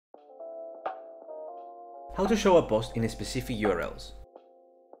How to show a post in specific URLs.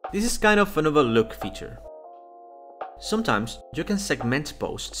 This is kind of an overlooked feature. Sometimes you can segment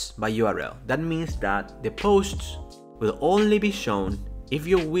posts by URL. That means that the posts will only be shown if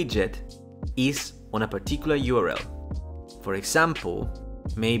your widget is on a particular URL. For example,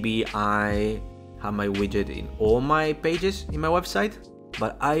 maybe I have my widget in all my pages in my website,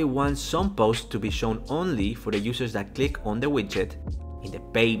 but I want some posts to be shown only for the users that click on the widget in the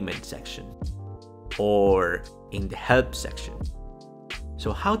payment section or in the help section.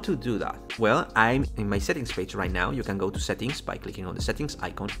 So how to do that? Well, I'm in my settings page right now. You can go to settings by clicking on the settings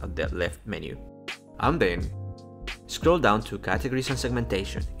icon at the left menu. And then scroll down to categories and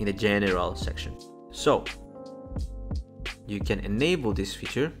segmentation in the general section. So you can enable this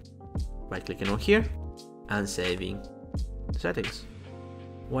feature by clicking on here and saving the settings.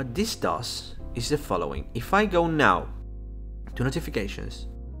 What this does is the following. If I go now to notifications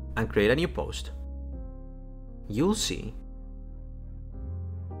and create a new post, you'll see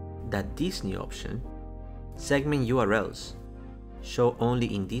that this new option, segment URLs, show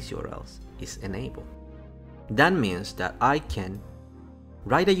only in these URLs, is enabled. That means that I can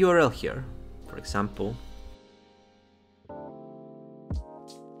write a URL here, for example,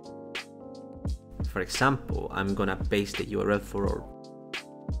 I'm gonna paste the URL for our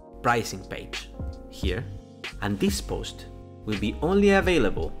pricing page here, and this post will be only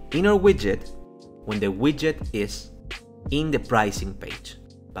available in our widget when the widget is in the pricing page,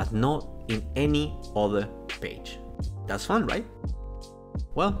 but not in any other page. That's fun, right?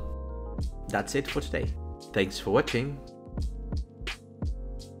 Well, that's it for today. Thanks for watching.